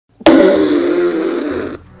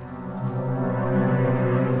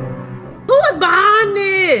behind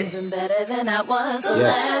this. Better than I was the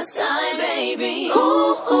last time, baby.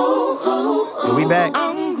 We back.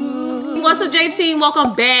 What's up, JT?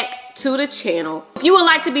 Welcome back to the channel. If you would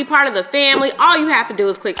like to be part of the family, all you have to do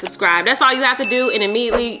is click subscribe. That's all you have to do, and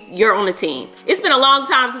immediately you're on the team. It's been a long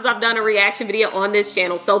time since I've done a reaction video on this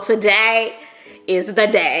channel, so today is the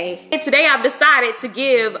day. And today I've decided to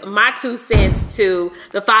give my 2 cents to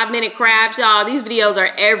the 5-minute crafts, y'all. These videos are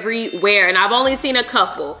everywhere, and I've only seen a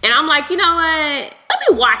couple. And I'm like, you know what? Let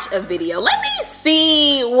me watch a video. Let me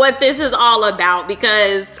see what this is all about,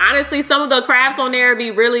 because honestly, some of the crafts on there be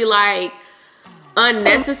really like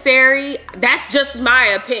unnecessary. That's just my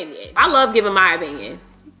opinion. I love giving my opinion.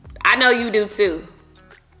 I know you do too.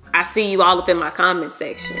 I see you all up in my comment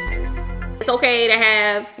section. It's okay to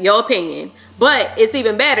have your opinion, but it's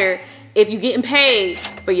even better if you're getting paid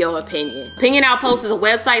for your opinion. Opinion Outpost is a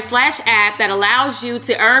website/app that allows you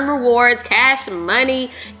to earn rewards, cash money,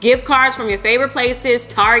 gift cards from your favorite places,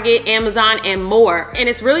 Target, Amazon, and more. And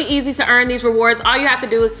it's really easy to earn these rewards. All you have to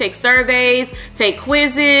do is take surveys, take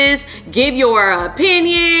quizzes, give your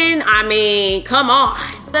opinion. I mean, come on.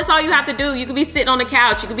 That's all you have to do. You could be sitting on the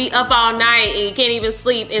couch, you could be up all night and you can't even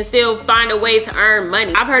sleep and still find a way to earn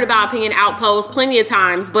money. I've heard about Opinion Outpost plenty of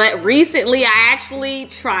times, but recently I actually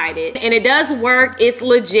tried it and it does work. It's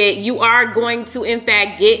legit. You are going to in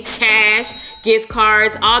fact get cash, gift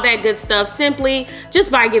cards, all that good stuff simply just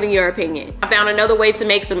by giving your opinion. I found another way to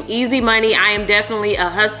make some easy money. I am definitely a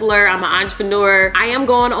hustler. I'm an entrepreneur. I am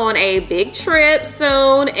going on a big trip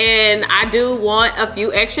soon and I do want a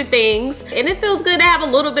few extra things and it feels good to have a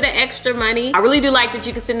little bit of extra money. I really do like that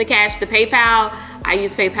you can send the cash to PayPal. I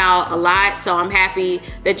use PayPal a lot, so I'm happy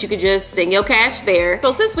that you could just send your cash there.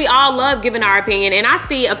 So since we all love giving our opinion, and I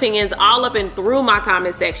see opinions all up and through my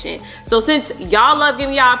comment section, so since y'all love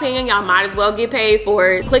giving y'all opinion, y'all might as well get paid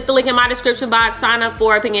for it. Click the link in my description box, sign up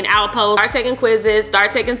for Opinion Outpost, start taking quizzes,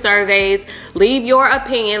 start taking surveys, leave your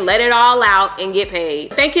opinion, let it all out, and get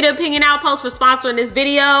paid. Thank you to Opinion Outpost for sponsoring this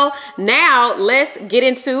video. Now let's get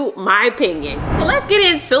into my opinion. So let's get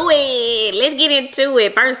into it. Let's get into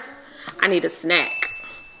it. First, I need a snack.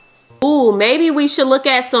 Ooh, maybe we should look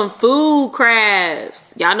at some food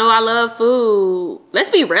crafts. Y'all know I love food. Let's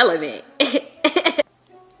be relevant.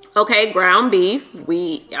 Okay, ground beef.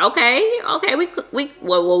 Okay,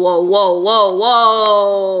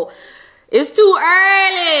 whoa. It's too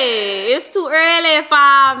early. It's too early,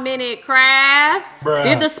 5-minute crafts. Bruh.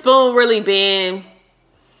 Did the spoon really bend?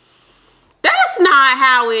 That's not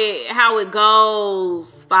how it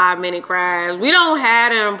goes, 5-minute crafts. We don't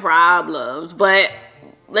have them problems, but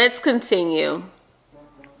let's continue.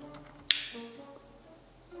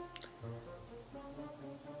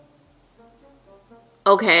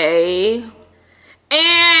 Okay.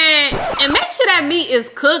 And make sure that meat is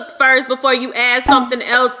cooked first before you add something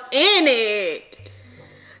else in it.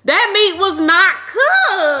 That meat was not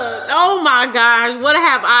cooked. Oh my gosh, what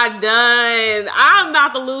have I done? I'm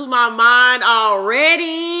about to lose my mind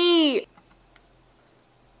already.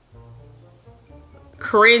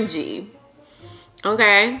 Cringy.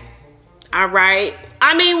 Okay. All right.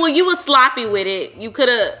 I mean, well, you were sloppy with it. You could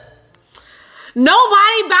have.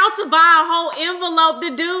 Nobody about to buy a whole envelope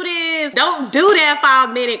to do this. Don't do that,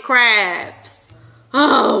 5-minute crafts.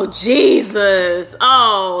 Oh, Jesus.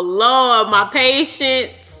 Oh, Lord, my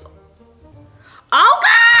patience.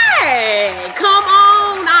 Okay, come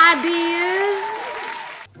on, ideas.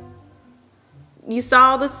 You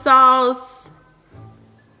saw the sauce.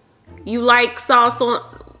 You like sauce on.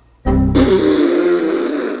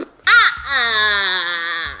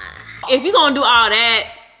 If you're gonna do all that,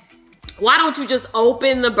 why don't you just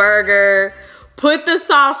open the burger, put the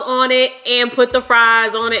sauce on it, and put the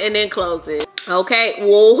fries on it, and then close it? Okay,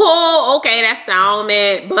 whoa, okay, that's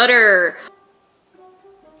salmon, butter.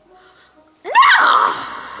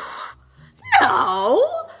 No.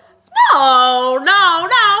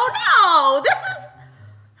 This is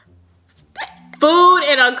food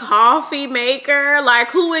in a coffee maker. Like,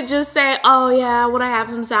 who would just say, oh yeah, I want to have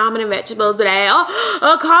some salmon and vegetables today. Oh,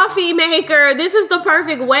 a coffee maker. This is the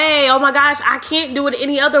perfect way. Oh my gosh, I can't do it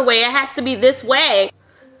any other way. It has to be this way.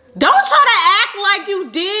 Don't try to act like you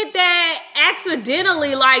did that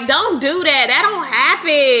accidentally. Like, don't do that. That don't happen.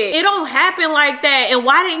 It don't happen like that. And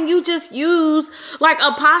why didn't you just use like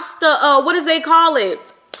a pasta, what does they call it?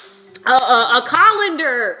 A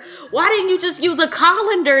colander. Why didn't you just use a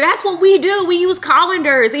colander? That's what we do. We use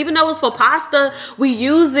colanders. Even though it's for pasta, we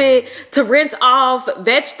use it to rinse off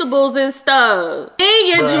vegetables and stuff. And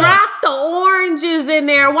you dropped the oranges in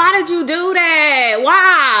there. Why did you do that?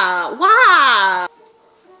 Why?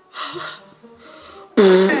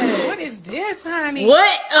 What is this, honey?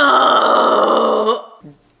 What?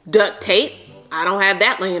 Duct tape. I don't have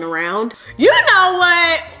that laying around. You know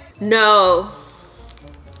what? No.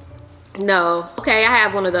 No. Okay, I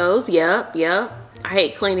have one of those. Yep. I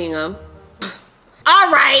hate cleaning them.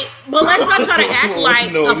 All right, but let's not try to act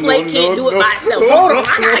like a plate can't do it by itself. Hold on,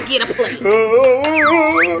 I gotta get a plate.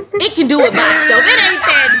 It can do it by itself. It ain't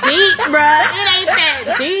that deep, bruh. It ain't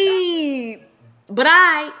that deep. But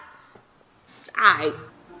I.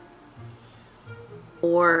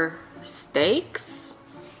 Or steaks?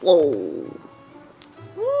 Whoa.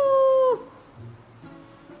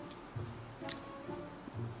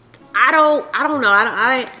 I don't know.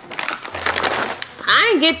 I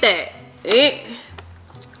ain't get that.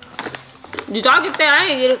 Did y'all get that? I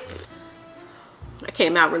ain't get it. I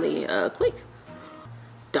came out really quick.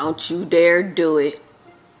 Don't you dare do it.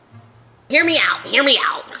 Hear me out. Hear me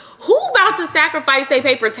out. Who about to sacrifice their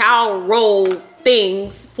paper towel roll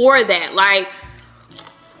things for that? Like,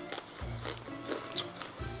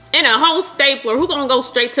 and a whole stapler. Who gonna go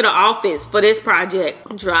straight to the office for this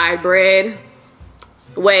project? Dry bread.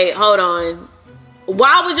 Wait, hold on.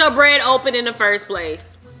 Why was your bread open in the first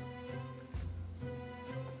place?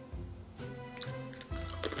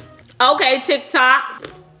 Okay, TikTok.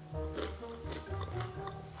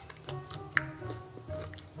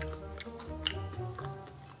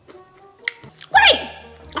 Wait,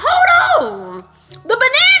 hold on. The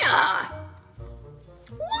banana.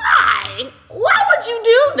 Why? Why would you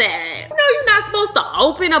do that? You know you're not supposed to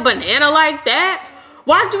open a banana like that.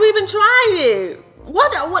 Why'd you even try it?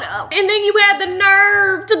 What? And then you had the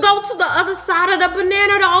nerve to go to the other side of the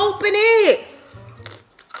banana to open it.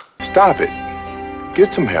 Stop it.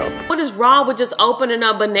 Get some help. What is wrong with just opening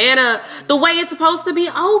a banana the way it's supposed to be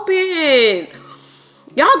open?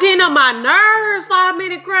 Y'all getting on my nerves,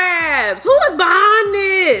 5-minute crabs. Who is behind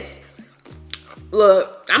this?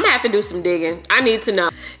 Look, I'm gonna have to do some digging. I need to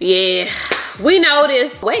know. Yeah, we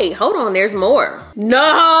noticed. Wait, hold on, there's more.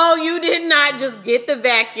 No, you did not just get the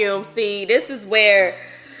vacuum. See, this is where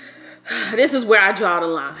I draw the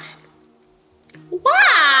line.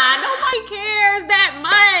 Why? Nobody cares that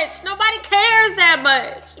much. Nobody cares that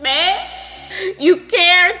much, man. You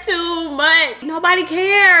care too much. Nobody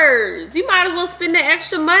cares. You might as well spend the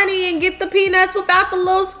extra money and get the peanuts without the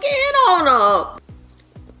little skin on them.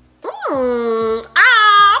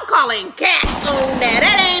 I'm calling cat on that.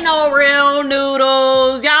 That ain't no real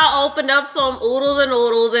noodles. Y'all opened up some oodles and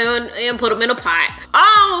noodles and put them in a pot.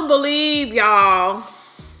 I don't believe y'all.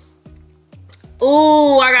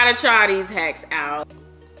 Ooh, I gotta try these hacks out.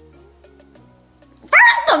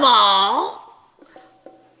 First of all,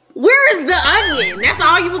 where is the onion? That's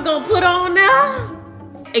all you was gonna put on now?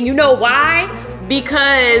 And you know why?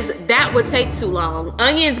 Because that would take too long.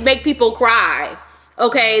 Onions make people cry.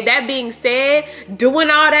 Okay, that being said, doing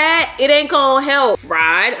all that, it ain't gonna help.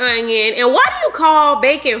 Fried onion. And why do you call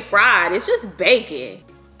bacon fried? It's just bacon.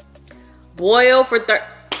 Boil for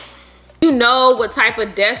You know what type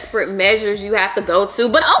of desperate measures you have to go to,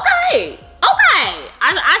 but okay.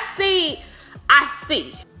 I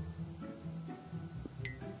see.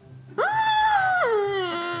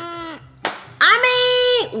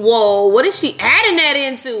 I mean, whoa, what is she adding that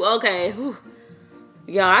into? Okay,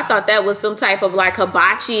 y'all, I thought that was some type of like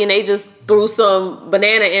hibachi and they just threw some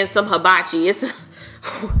banana in some hibachi. It's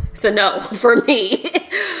a no for me.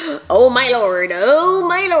 Oh my Lord, oh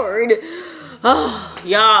my Lord. Oh,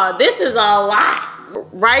 y'all, this is a lot.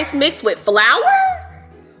 Rice mixed with flour?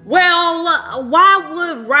 Well, why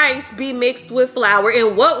would rice be mixed with flour?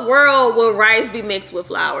 In what world would rice be mixed with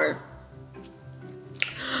flour?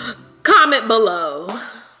 Comment below.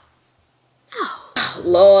 Oh,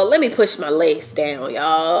 Lord, let me push my lace down,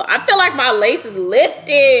 y'all. I feel like my lace is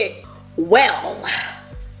lifted. Well.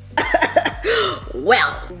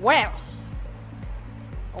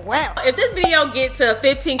 Well, if this video gets to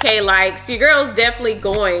 15K likes, your girl's definitely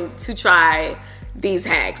going to try these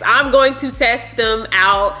hacks. I'm going to test them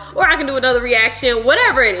out, or I can do another reaction,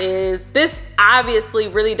 whatever it is. This obviously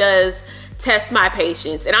really does test my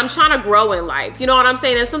patience, and I'm trying to grow in life. You know what I'm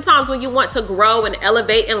saying? And sometimes when you want to grow and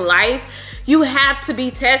elevate in life, you have to be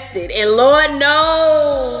tested, and Lord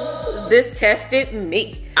knows this tested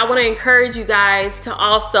me. I want to encourage you guys to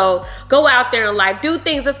also go out there in life, do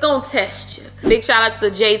things that's gonna test you. Big shout out to the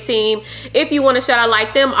J team. If you want to shout out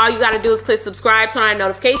like them, all you gotta do is click subscribe, turn on the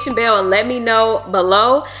notification bell, and let me know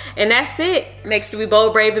below. And that's it. Make sure to be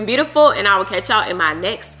bold, brave, and beautiful, and I will catch y'all in my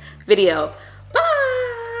next video. Bye.